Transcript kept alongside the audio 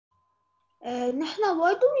نحن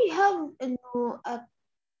why do we have إنه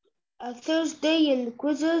a Thursday in the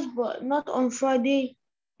quizzes but not on Friday?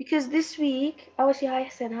 Because this week, أول شيء hi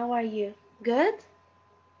Hassan, how are you? Good?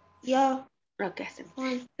 Yeah, Okay, Hassan.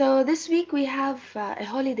 fine. So this week we have a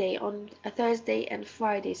holiday on a Thursday and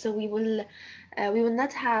Friday. So we will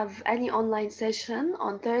not have any online session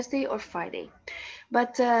on Thursday or Friday.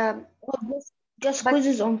 But Oh, just but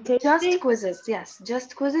quizzes on just Thursday? quizzes, yes,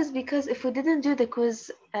 just quizzes, because if we didn't do the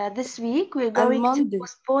quiz this week, we're And going to Monday.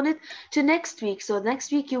 postpone it to next week. So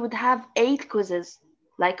next week you would have 8 quizzes,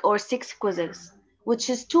 like, or 6 quizzes, which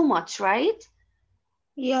is too much, right?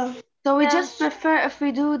 Yeah. So we just Yes. prefer if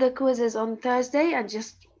we do the quizzes on Thursday and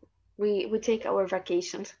just we take our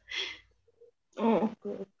vacation. Oh,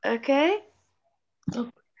 okay. Okay? Okay.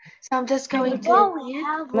 So I'm just I going to thought we read.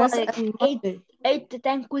 have Miss like and eight, Monday. 8 to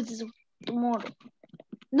 10 quizzes tomorrow.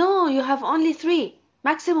 No, you have only 3.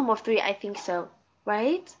 Maximum of 3, I think so.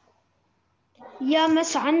 Right? Yeah,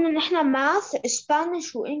 miss عنا نحن math,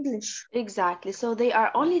 Spanish English. Exactly. So they are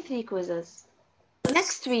only 3 quizzes.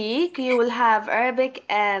 Next week you will have Arabic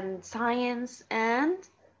and science and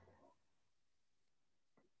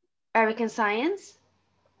science.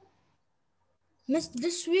 Miss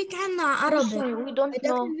this week عنا This Arabic. one we don't هذاك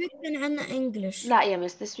know. الweek كان عنا English. لا يا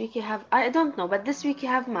miss, this week you have, I don't know, but this week you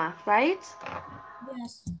have math, right?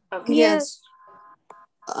 Yes. Okay. Yes.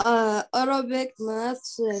 Arabic,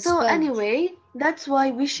 maths, So Spanish. anyway, that's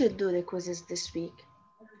why we should do the quizzes this week.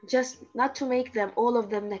 Just not to make them all of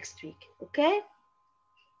them next week, okay?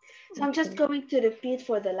 So I'm just going to repeat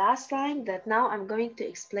for the last time that now I'm going to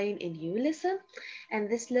explain a new lesson, and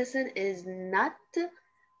this lesson is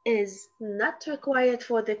not required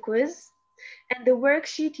for the quiz, and the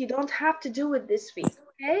worksheet you don't have to do it this week,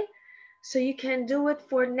 okay? So you can do it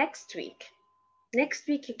for next week. Next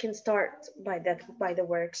week you can start by the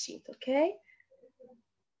worksheet, okay?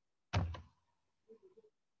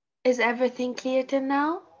 Is everything clear till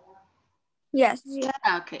now? Yes.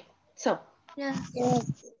 Yeah. Okay. So Yes.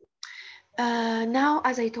 now,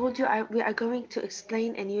 as I told you, we are going to explain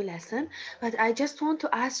a new lesson, but I just want to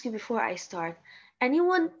ask you before I start.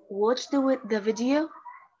 Anyone watch the video,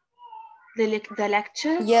 the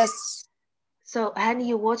lecture? Yes. So, Hani,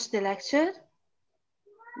 you watched the lecture?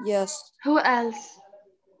 Yes. Who else?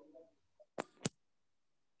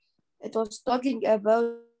 It was talking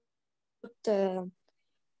about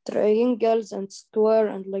triangles and square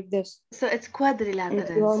and like this. So it's And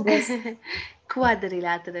quadrilaterals. this.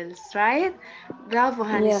 Quadrilaterals, right? Bravo,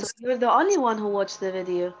 Hani. So Yes. you're the only one who watched the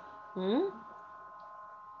video. Hmm?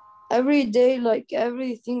 Every day, like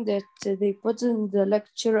everything that they put in the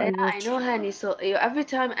lecture, I Yeah, I watch. know, Hani. So you every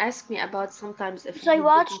time ask me about sometimes if So I you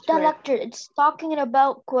watched didn't the work. lecture. It's talking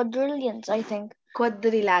about quadrillions, I think.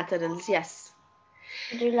 Quadrilaterals, yes.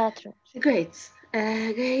 Quadrilateral. Great.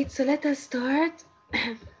 Great. So let us start.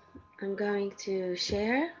 I'm going to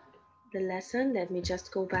share the lesson. Let me just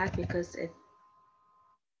go back because it.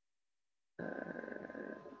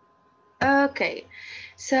 Okay.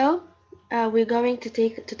 So we're going to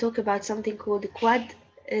talk about something called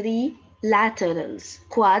quadrilaterals.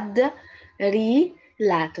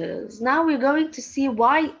 Quadrilaterals. Now we're going to see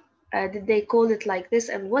why did they call it like this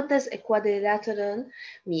and what does a quadrilateral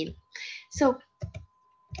mean. So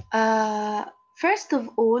first of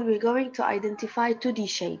all, we're going to identify 2D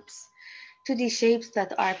shapes. 2D shapes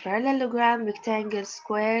that are parallelogram, rectangle,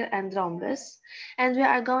 square, and rhombus. And we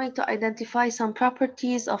are going to identify some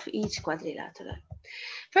properties of each quadrilateral.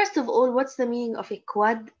 First of all, what's the meaning of a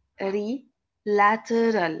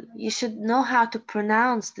quadrilateral? You should know how to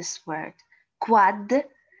pronounce this word.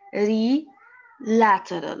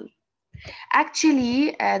 Quadrilateral.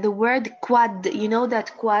 Actually, the word quad, you know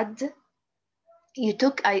that quad? You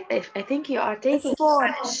took, I think you are taking It's 4.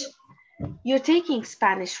 Spanish. You're taking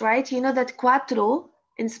Spanish, right? You know that cuatro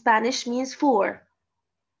in Spanish means 4.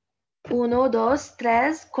 Uno, dos,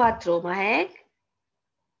 tres, cuatro. ما هيك?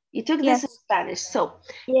 You took this in Yes. Spanish. So,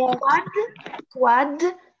 Yes. quad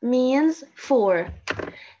means 4.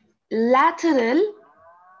 Lateral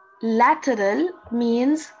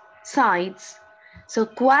means sides. So,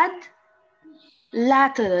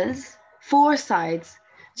 laterals, 4 sides.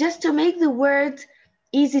 Just to make the word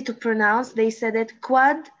easy to pronounce, they said it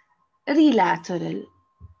quadrilateral.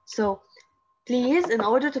 So please, in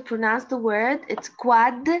order to pronounce the word, it's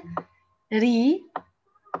quadrilaterals.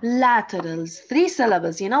 3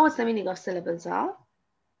 syllables. You know what's the meaning of syllables, huh?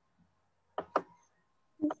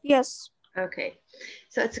 Yes. Okay.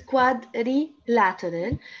 So it's a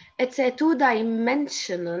quadrilateral. It's a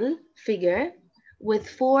 2-dimensional figure with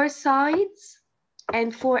 4 sides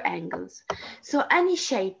and 4 angles. So any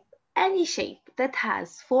shape that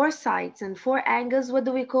has 4 sides and 4 angles, what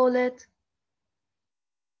do we call it?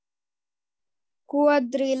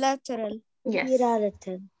 Quadrilateral. Yes.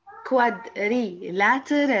 Quadrilateral.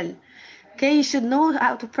 Quadrilateral. Okay, you should know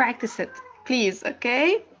how to practice it, please, okay?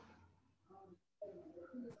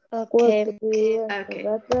 Okay. Okay.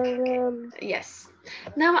 Yes.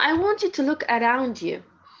 Now I want you to look around you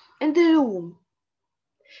in the room.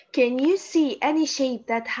 Can you see any shape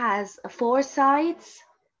that has 4 sides?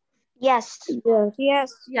 Yes. Yes.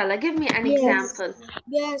 Yes. Yalla, give me an Yes. example.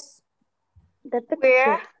 Yes. The picture.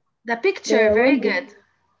 Where? The picture, The very window. good.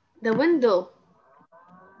 The window,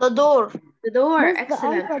 The door. the door, Miss, the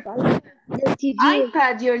excellent. iPad. The TV.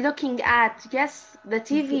 iPad you're looking at, yes, the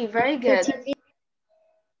TV, very The good. TV.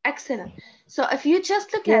 Excellent. So if you just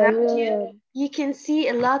look Yeah, around yeah. you, you can see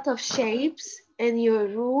a lot of shapes in your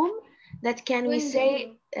room that can we say,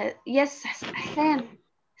 yes, Hassan,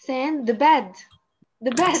 the bed,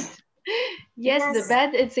 the bed. Yes, the bed,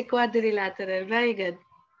 it's a quadrilateral, very good.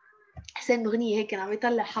 حسين مغنية هيك عم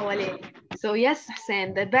يطلع حواليه. So yes,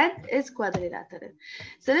 Hassan, the bed is quadrilateral.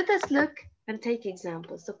 So let us look and take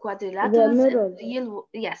examples. So quadrilaterals, mirror. real,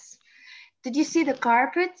 yes. Did you see the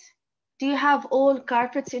carpet? Do you have all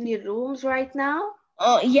carpets in your rooms right now?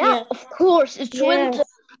 Oh, yeah, of course. It's winter.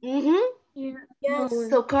 Mm-hmm. Yes.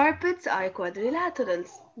 So carpets are quadrilaterals.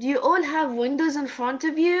 Do you all have windows in front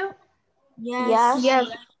of you? Yes. Yes.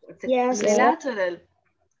 It's a Yes. quadrilateral.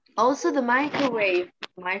 Also the microwave.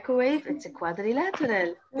 Microwave, it's a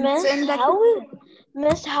quadrilateral.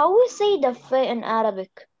 Miss, how we say the f in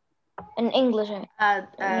Arabic? In English.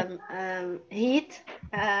 Heat.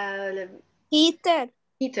 Heater.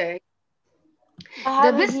 Heater. I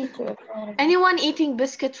have The a heater. Anyone eating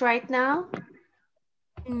biscuit right now?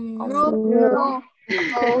 No.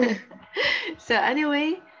 So anyway,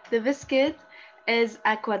 the biscuit is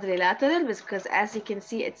a quadrilateral because as you can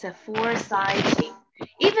see, it's a 4-side shape.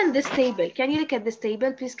 Even this table, can you look at this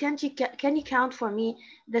table, please? Can you count for me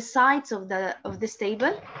the sides of this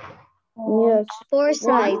table? Yes. 4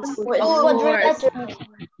 sides. It's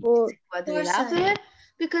quadrilateral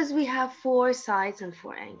because we have 4 sides and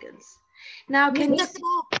 4 angles. Now, can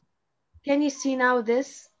you see now this?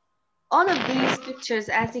 All of these pictures,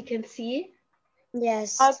 as you can see,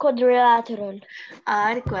 Yes. Are quadrilateral.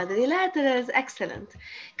 Are quadrilaterals. Excellent.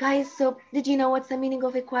 Guys, so did you know what's the meaning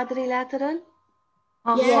of a quadrilateral?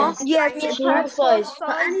 Yes. Yes, it has 4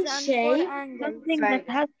 sides any and 4 shape, angles. Something that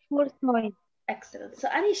has 4 sides. Excellent. So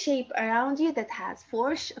any shape around you that has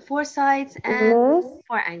 4 sides and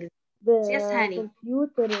 4 angles. Yes, honey.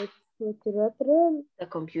 Computer is quadrilateral. The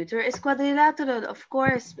computer is quadrilateral, of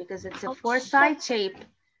course, because it's a 4-side shape.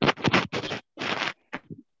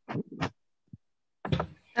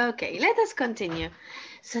 Okay, let us continue.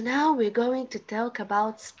 So now we're going to talk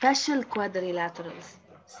about special quadrilaterals.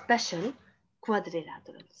 Special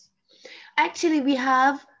quadrilaterals. Actually, we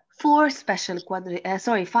have 5 special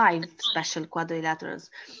quadrilaterals.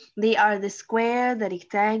 They are the square, the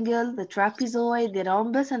rectangle, the trapezoid, the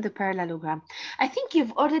rhombus, and the parallelogram. I think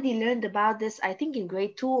you've already learned about this, I think in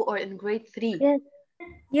grade 2 or in grade 3. Yes.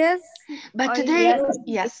 Yes. But today,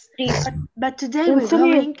 but today we're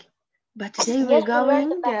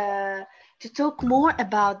going to talk more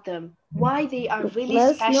about them. Why they are really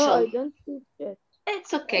special. No, I don't teach it.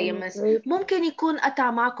 It's okay يا مس. ممكن يكون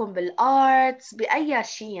قطع معكم بالارتس بأي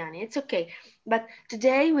شيء يعني. It's okay. But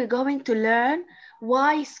today we're going to learn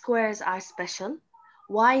why squares are special,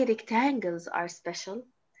 why rectangles are special,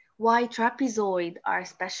 why trapezoid are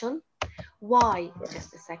special, why,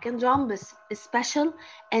 just a second, rhombus is special,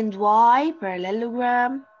 and why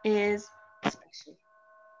parallelogram is special.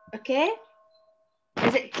 Okay?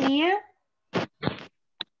 Is it clear?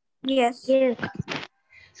 Yes.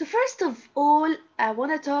 So first of all, I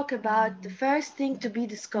want to talk about the first thing to be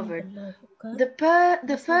discovered.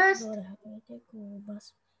 The first... Mute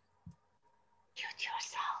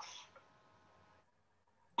yourself.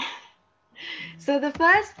 So the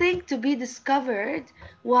first thing to be discovered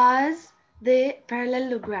was the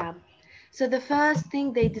parallelogram. So the first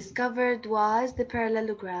thing they discovered was the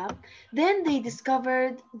parallelogram. Then they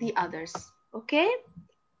discovered the others. Okay?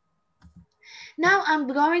 Now I'm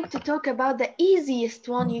going to talk about the easiest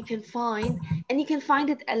one you can find, and you can find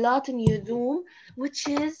it a lot in your room, which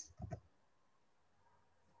is...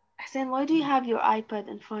 Hassan, why do you have your iPad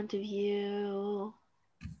in front of you?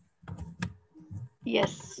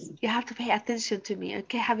 Yes, you have to pay attention to me,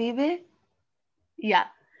 okay حبيبي? Yeah.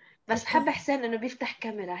 بس بحب حسين انه بيفتح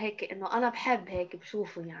كاميرا هيك انه انا بحب هيك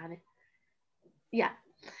بشوفه يعني. Yeah.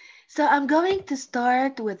 So I'm going to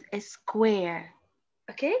start with a square.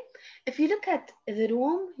 Okay? If you look at the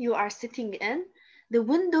room you are sitting in, the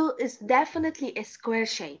window is definitely a square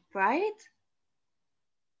shape, right?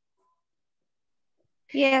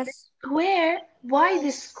 Yes. Square Why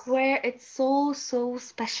the square? It's so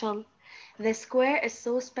special. The square is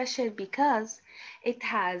so special because it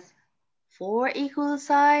has 4 equal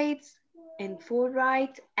sides and 4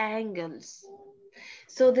 right angles.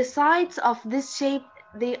 So the sides of this shape,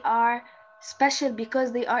 they are special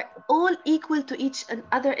because they are all equal to each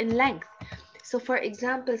other in length. So for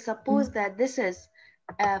example, suppose that this is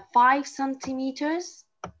 5 centimeters.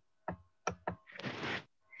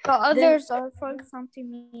 The others are 5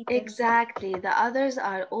 centimeters. Exactly. The others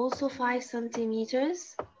are also 5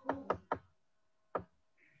 centimeters.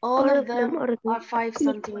 All of them are 5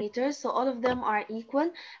 centimeters, so all of them are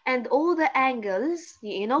equal. And all the angles,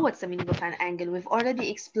 you know what's the meaning of an angle? We've already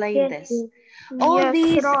explained this. All Yes,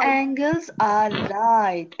 these right. angles are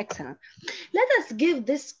right. Excellent. Let us give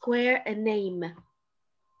this square a name.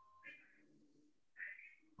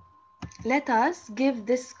 Let us give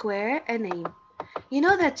this square a name. You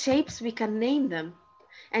know that shapes, we can name them.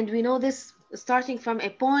 And we know this starting from a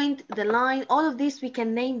point, the line, all of these we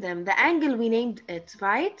can name them. The angle, we named it,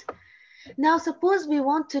 right? Now suppose we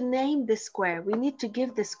want to name the square. We need to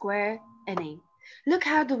give the square a name. Look,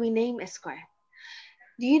 how do we name a square?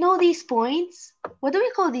 Do you know these points? What do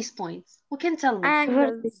we call these points? Who can tell me?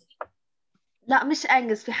 Angles. لا مش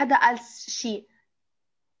angles. في حدا قال شيء.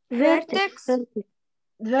 Vertex.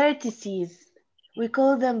 Vertices. We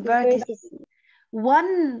call them vertices.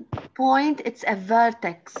 1 point, it's a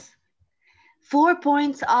vertex. 4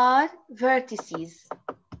 points are vertices.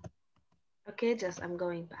 Okay, just I'm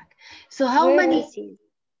going back. So how many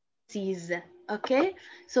vertices? Okay,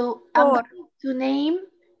 so I'm going to name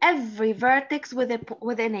every vertex with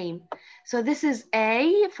a name. So this is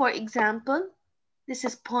A, for example. This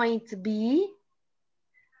is point B.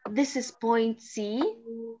 This is point C.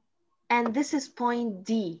 And this is point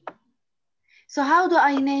D. So how do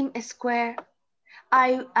I name a square?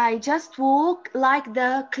 I just walk like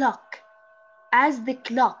the clock, as the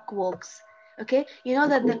clock walks. Okay, you know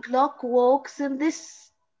that the clock walks in this,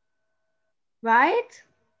 right?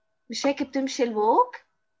 مش هيك بتمشي الوalk؟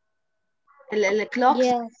 الclock.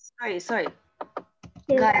 Yes. Sorry.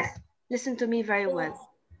 Guys, listen to me very well.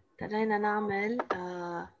 خلينا نعمل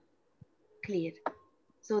clear.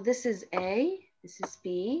 So this is A, this is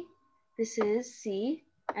B, this is C,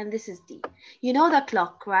 and this is D. You know the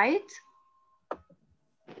clock, right?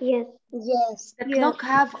 Yes. The clock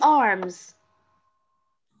have arms.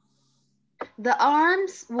 The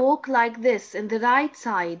arms walk like this in the right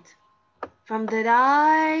side, from the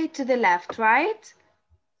right to the left, right?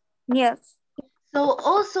 Yes. So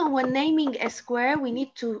also when naming a square, we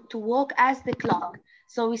need to walk as the clock.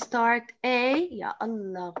 So we start A, ya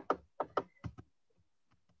Allah.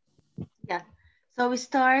 Yeah. So we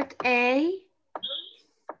start A,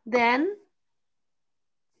 then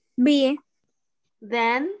B.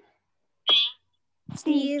 Then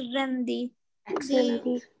C. Then D.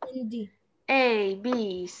 excellent. D. A,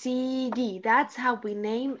 B, C, D. That's how we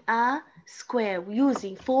name a square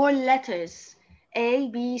using 4 letters. A,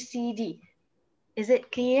 B, C, D. Is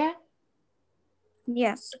it clear?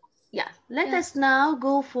 Yes. Yeah. Let us now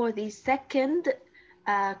go for the second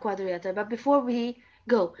quadrilateral. But before we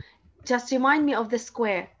go, just remind me of the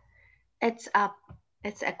square. It's a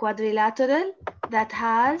quadrilateral that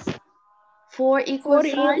has 4 equal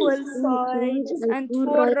sides and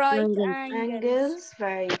 4 right angles.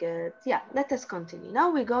 Very good. Yeah, let us continue.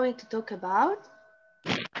 Now we're going to talk about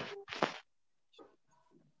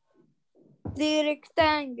the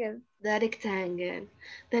rectangle. The rectangle.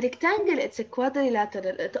 The rectangle, it's a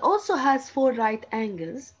quadrilateral. It also has 4 right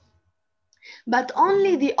angles, but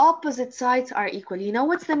only the opposite sides are equal. You know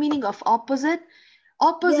what's the meaning of opposite?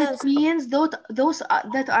 Opposite means those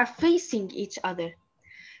that are facing each other.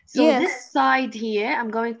 So this side here, I'm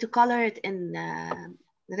going to color it in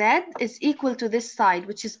red, is equal to this side,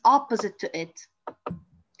 which is opposite to it.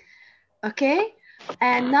 Okay?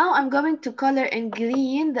 And now I'm going to color in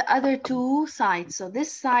green the other 2 sides. So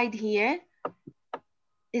this side here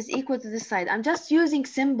is equal to this side. I'm just using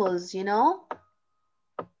symbols, you know?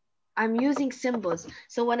 I'm using symbols.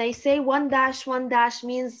 So when I say 1 dash, 1 dash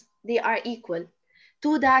means they are equal.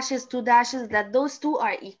 2 dashes, 2 dashes, that those 2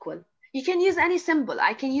 are equal. You can use any symbol.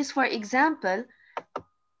 I can use, for example,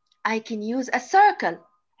 I can use a circle.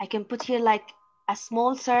 I can put here like a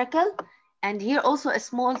small circle and here also a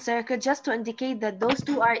small circle just to indicate that those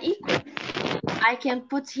 2 are equal. I can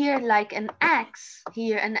put here like an X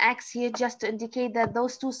here just to indicate that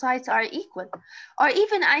those 2 sides are equal. Or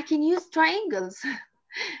even I can use triangles.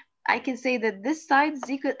 I can say that this side is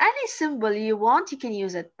equal. Any symbol you want, you can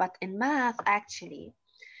use it. But in math, actually,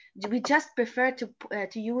 we just prefer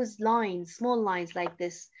to use lines, small lines like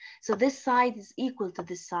this. So this side is equal to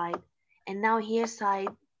this side. And now here side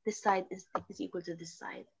this side is equal to this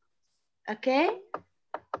side. Okay?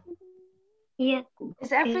 Yes.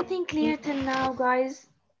 Is everything clear till now, guys?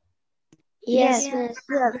 Yes, Yes. miss.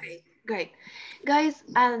 Great, great. Guys,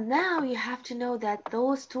 and now you have to know that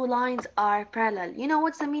those two lines are parallel. You know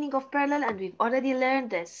what's the meaning of parallel? And we've already learned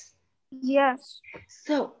this. Yes.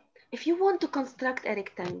 So, if you want to construct a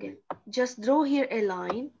rectangle, just draw here a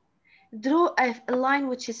line. Draw a line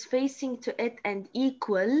which is facing to it and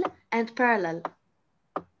equal and parallel.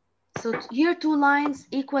 So here two lines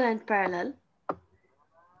equal and parallel.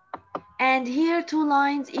 And here two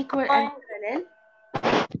lines equal and parallel.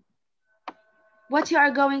 What you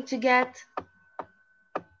are going to get?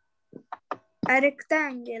 A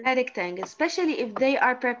rectangle. A rectangle, especially if they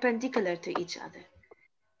are perpendicular to each other.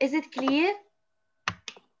 Is it clear?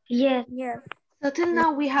 Yes. Yes. So till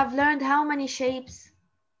now we have learned how many shapes?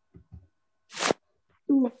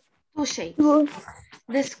 Two shapes.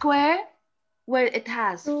 The square, where it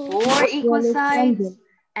has four equal sides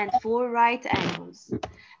and four right angles.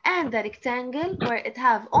 And the rectangle, where it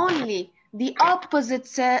have only the opposite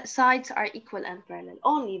sides are equal and parallel.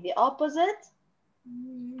 Only the opposite.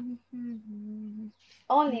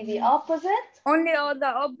 Only the opposite. Only all the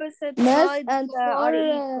opposite Miss, sides and are for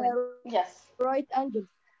equal. Yes. right angle.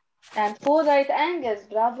 And four right angles.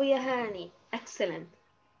 Bravo, Yahani. Excellent.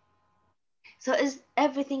 So is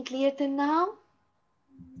everything clear till now?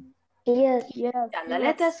 Yes. Yes. Yalla,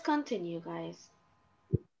 let us continue, guys.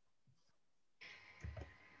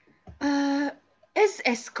 Is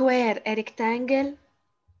a square a rectangle?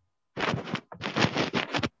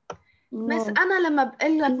 Miss, No. أنا لما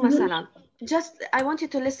بقول لك مثلا, just I want you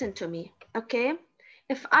to listen to me, okay?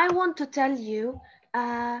 If I want to tell you,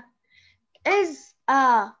 is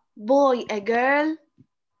a boy a girl?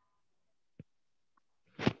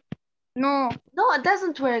 No. No, it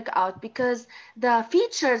doesn't work out because the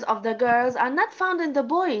features of the girls are not found in the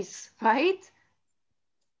boys, right?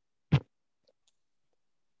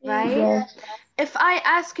 Right? Yes. If I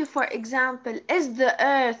ask you, for example, is the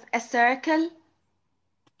earth a circle?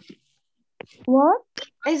 What?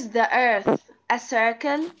 Is the earth a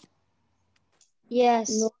circle? Yes.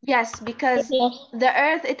 No. Yes, because the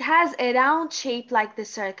earth, it has a round shape like the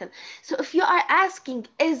circle. So if you are asking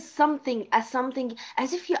is something as something,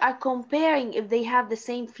 as if you are comparing if they have the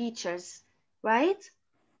same features, right?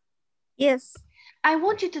 Yes. I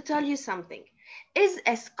want you to tell you something. Is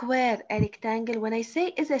a square a rectangle? When I say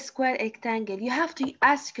is a square a rectangle, you have to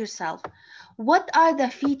ask yourself, what are the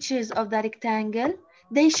features of the rectangle?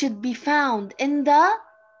 They should be found in the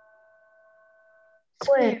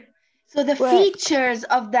Square. So the Square. features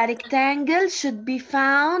of the rectangle should be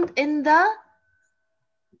found in the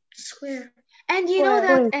Square. and you know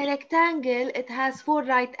that a rectangle, it has four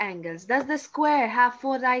right angles. Does the square have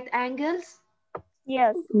four right angles?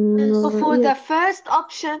 Yes. So for the Yes. first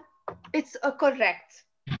option, it's correct.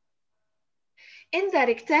 In the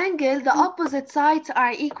rectangle, the opposite sides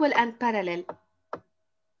are equal and parallel.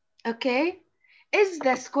 Okay? Does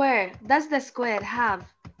the square have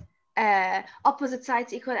opposite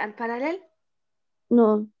sides equal and parallel?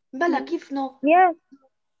 No. بلا كيف no؟ Yes.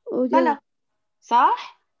 Oh, yeah. بلا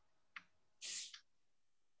صح؟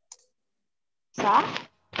 صح؟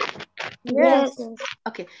 Yes.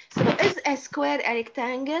 Okay, so is a square a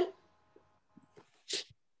rectangle?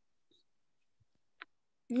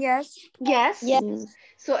 Yes. Yes. Yes.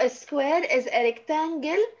 So a square is a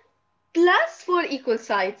rectangle plus four equal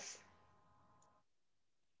sides.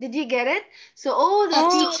 Did you get it? So all the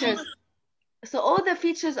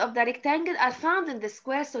features of the rectangle are found in the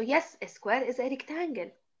square. So yes, a square is a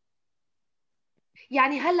rectangle.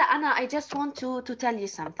 يعني هلا I just want to tell you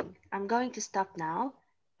something. I'm going to stop now.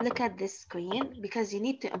 Look at this screen because you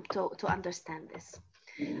need to understand this.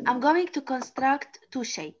 I'm going to construct two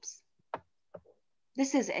shapes.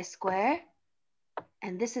 This is a square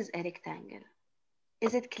and this is a rectangle.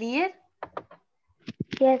 Is it clear?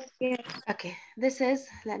 Yes. Okay, this is,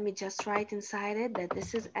 let me just write inside it that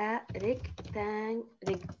this is a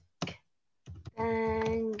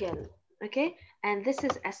rectangle. Okay, and this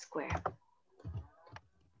is a square.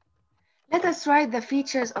 Let us write the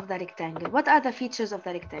features of the rectangle. What are the features of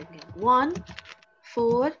the rectangle? 1,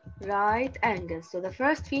 4 right angles. So the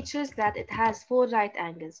first feature is that it has 4 right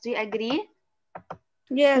angles. Do you agree?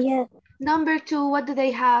 Yes. Yes. Number 2, what do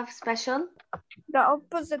they have special? The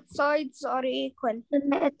opposite sides are equal.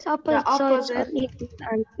 Its opposite sides are opposite equal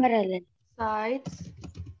and parallel. Sides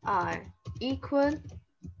are equal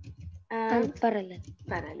and parallel.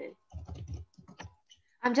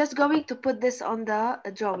 I'm just going to put this on the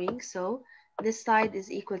drawing. So this side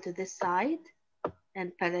is equal to this side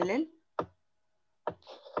and parallel.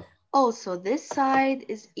 Also, this side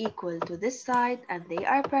is equal to this side and they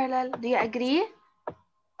are parallel. Do you agree?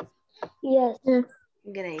 Yes.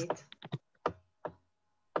 Great.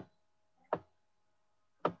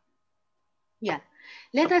 Yeah.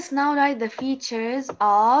 Let us now write the features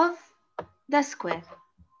of the square.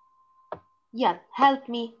 Yeah, help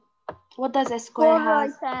me. What does a square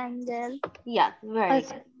have? angle. Yeah, very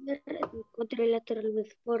good. Quadrilateral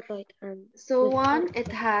with 4 right angles. So one, it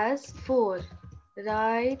has 4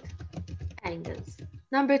 right angles.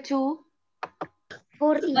 Number 2,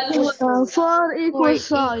 4 equal 4 4 equal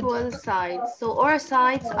sides. equal sides. So our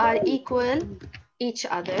sides are equal each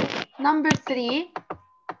other. Number 3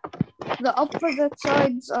 The opposite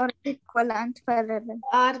sides are equal and parallel.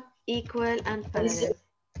 are equal and parallel.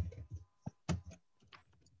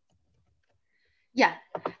 Yeah,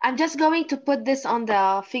 I'm just going to put this on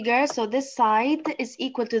the figure. So this side is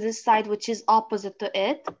equal to this side, which is opposite to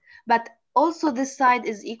it. But also this side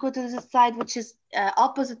is equal to this side, which is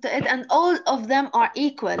opposite to it. And all of them are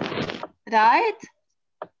equal, right?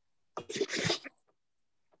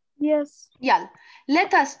 Yes. Yeah,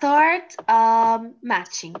 let us start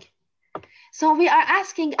matching. So we are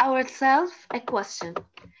asking ourselves a question.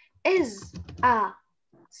 Is a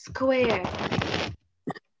square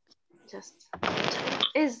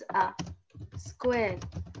is a square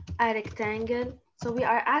a rectangle? So we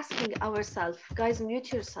are asking ourselves, guys,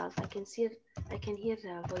 mute yourself. I can hear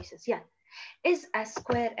voices. Yeah. Is a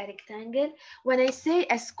square a rectangle? When I say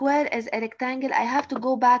a square is a rectangle, I have to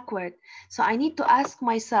go backward. So I need to ask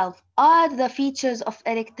myself, are the features of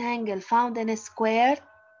a rectangle found in a square?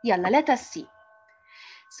 Yalla, let us see.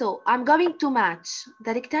 So I'm going to match.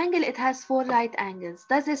 The rectangle, it has 4 right angles.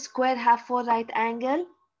 Does a square have 4 right angles?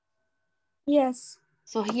 Yes.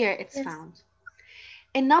 So here it's found.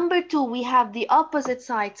 In number 2, we have the opposite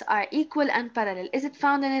sides are equal and parallel. Is it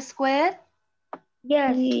found in a square?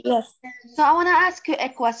 Yes. Yes. So I want to ask you a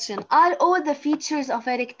question. Are all the features of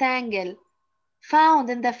a rectangle found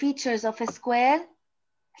in the features of a square?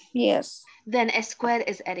 Yes. Then a square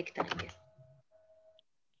is a rectangle.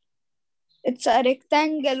 It's a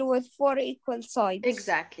rectangle with 4 equal sides.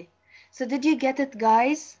 Exactly. So did you get it,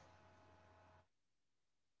 guys?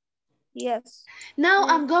 Yes. Now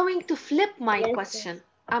I'm going to flip my question.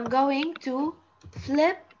 I'm going to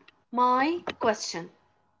flip my question.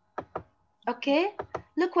 Okay?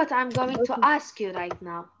 Look what I'm going to ask you right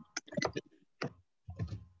now.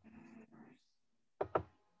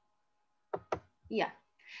 Yeah.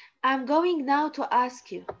 I'm going now to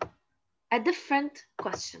ask you a different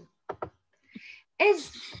question.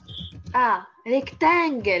 Is a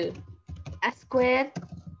rectangle a square?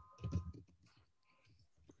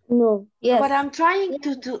 No. Yes. What I'm trying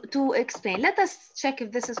to explain, let us check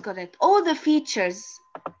if this is correct. All the features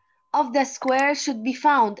of the square should be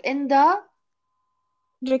found in the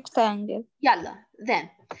Rectangle. Yalla. Then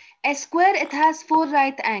a square, it has 4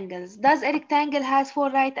 right angles. Does a rectangle has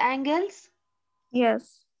 4 right angles?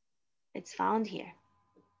 Yes. It's found here.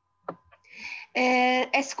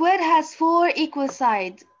 A square has 4 equal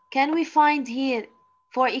sides. Can we find here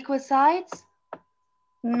 4 equal sides?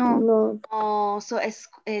 No. No. Oh, so a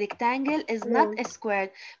rectangle is No. not a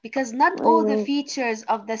square because not I all the know. features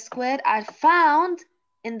of the square are found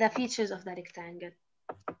in the features of the rectangle.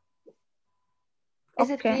 Is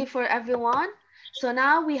it clear for everyone? So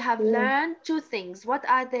now we have learned 2 things. What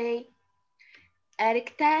are they? A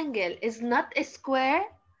rectangle is not a square,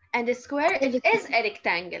 and a square it is a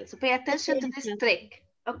rectangle. So pay attention to this trick,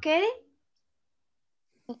 okay?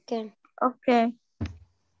 Okay. Okay.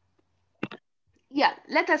 Yeah,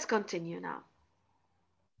 let us continue now.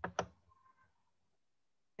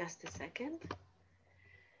 Just a second.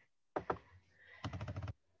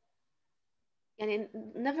 And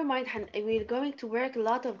never mind, we're going to work a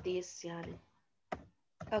lot of these, yani.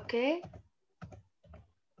 Okay?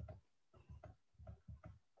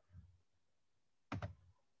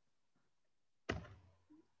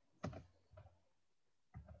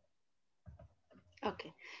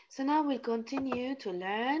 Okay, so now we'll continue to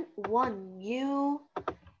learn one new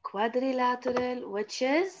quadrilateral, which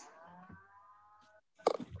is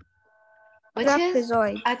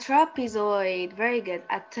Trapezoid. a trapezoid. Very good.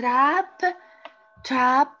 A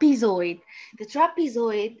trapezoid. The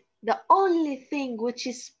trapezoid, the only thing which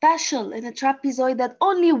is special in a trapezoid that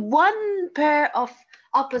only one pair of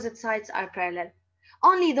opposite sides are parallel.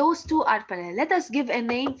 Only those 2 are parallel. Let us give a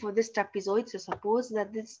name for this trapezoid. So suppose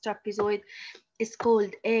that this trapezoid is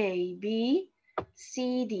called A, B,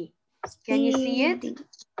 C, D. Can you see it?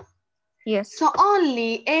 Yes. So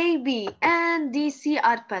only A, B, and D, C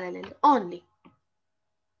are parallel. Only.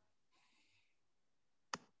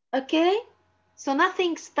 Okay? So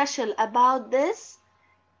nothing special about this.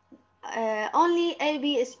 only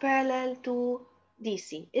AB is parallel to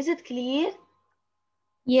DC. Is it clear?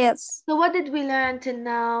 Yes. So what did we learn till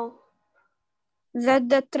now? That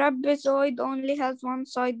the trapezoid only has one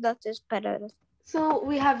side that is parallel. So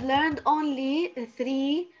we have learned only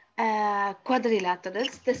three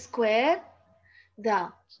quadrilaterals, the square,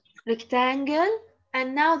 the rectangle,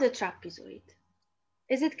 and now the trapezoid.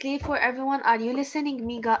 Is it clear for everyone? Are you listening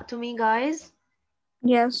to me, guys?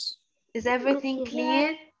 Yes. Is everything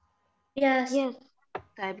clear? Yes.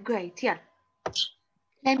 Type great, yeah.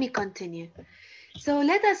 Let me continue. So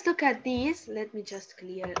let us look at these. Let me just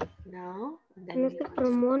clear now. And then we'll continue.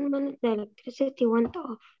 From 1 minute the electricity went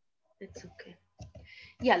off. It's okay.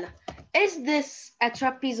 Yalla. Is this a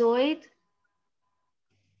trapezoid?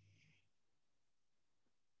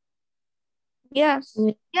 Yes.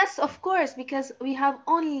 Yes, of course, because we have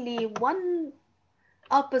only one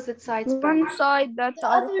opposite sides One parallel. side that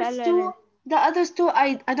are parallel. The others two,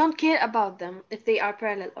 I don't care about them if they are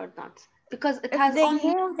parallel or not, because it If has they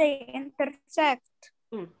only. move, they intersect.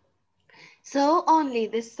 So only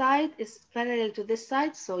this side is parallel to this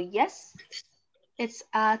side. So yes, it's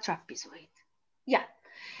a trapezoid. Yeah.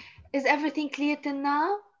 Is everything clear till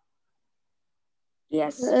now?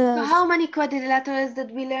 Yes. So how many quadrilaterals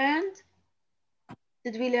did we learn?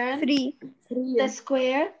 Three. The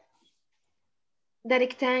square, the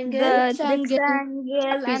rectangle, The rectangle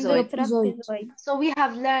and the trapezoid. trapezoid. So we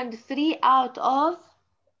have learned 3 out of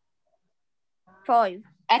 5.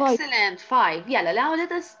 excellent 5. Yeah, now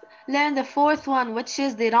let us learn the fourth one, which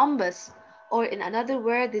is the rhombus, or in another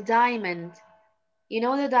word, the diamond. You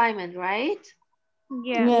know the diamond, right?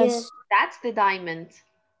 Yeah. Yes. That's the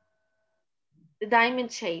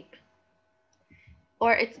diamond shape,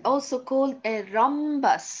 or it's also called a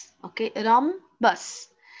rhombus. Okay, rhombus.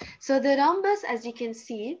 So the rhombus, as you can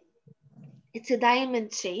see, it's a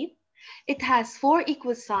diamond shape. It has 4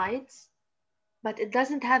 equal sides, but it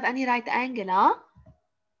doesn't have any right angle, huh?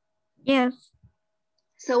 Yes.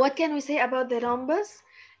 So what can we say about the rhombus?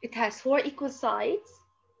 It has 4 equal sides,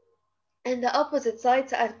 and the opposite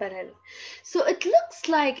sides are parallel. So it looks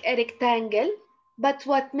like a rectangle, but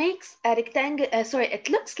what makes a rectangle, it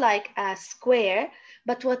looks like a square,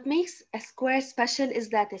 but what makes a square special is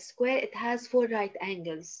that a square, it has 4 right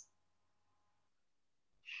angles.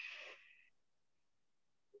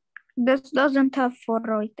 This doesn't have 4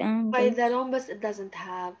 right angles. While the rhombus, it doesn't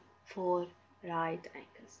have 4 right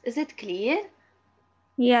angles. Is it clear?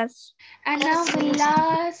 Yes. And now the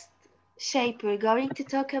last shape we're going to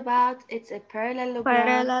talk about, it's a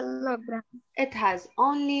parallelogram. Parallelogram. It has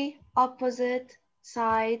only opposite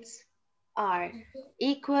sides are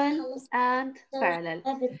equal and parallel.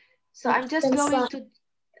 So I'm just going to,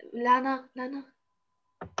 Lana, I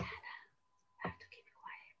have to keep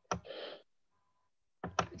quiet.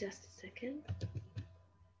 Just a second.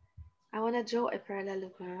 I want to draw a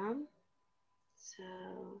parallelogram. So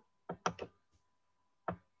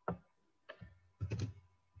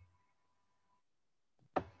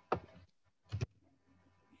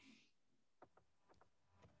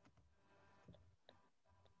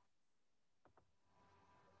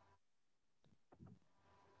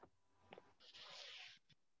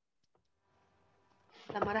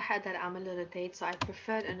لما راح اقدر اعمل له rotate, so I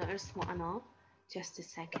prefer انه ارسمه انا. Just a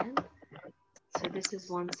second. So this is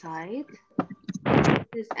one side.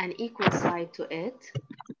 This is an equal side to it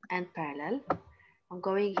and parallel. I'm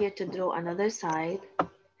going here to draw another side,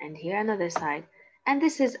 and here another side. And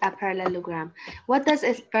this is a parallelogram. What does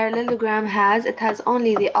a parallelogram has? It has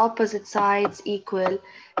only the opposite sides equal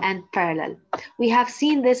and parallel. We have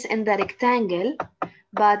seen this in the rectangle,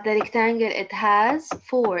 but the rectangle, it has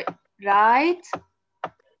 4 right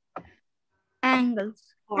Angles.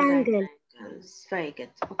 right angles. Very good.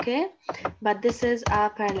 Okay, but this is a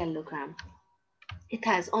parallelogram. It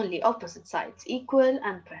has only opposite sides equal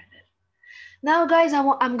and parallel. Now guys,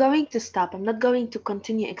 I'm going to stop. I'm not going to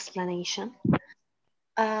continue explanation.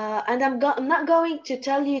 And I'm not going to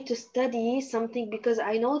tell you to study something, because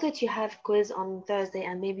I know that you have quiz on Thursday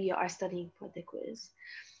and maybe you are studying for the quiz.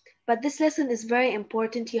 But this lesson is very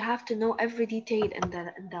important. You have to know every detail in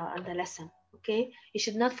the lesson. Okay? You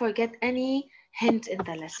should not forget any hint in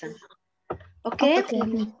the lesson. Okay?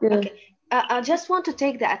 Okay. I just want to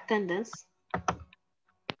take the attendance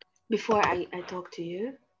before I talk to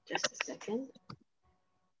you. Just a second.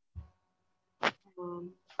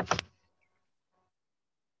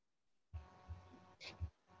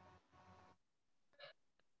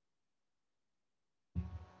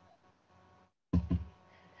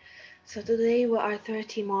 So today we are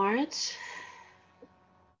 30 March.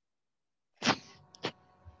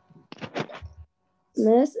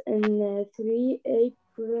 Miss, in 3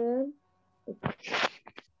 April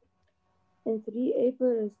in 3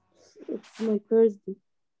 April it's my birthday.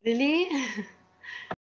 Really?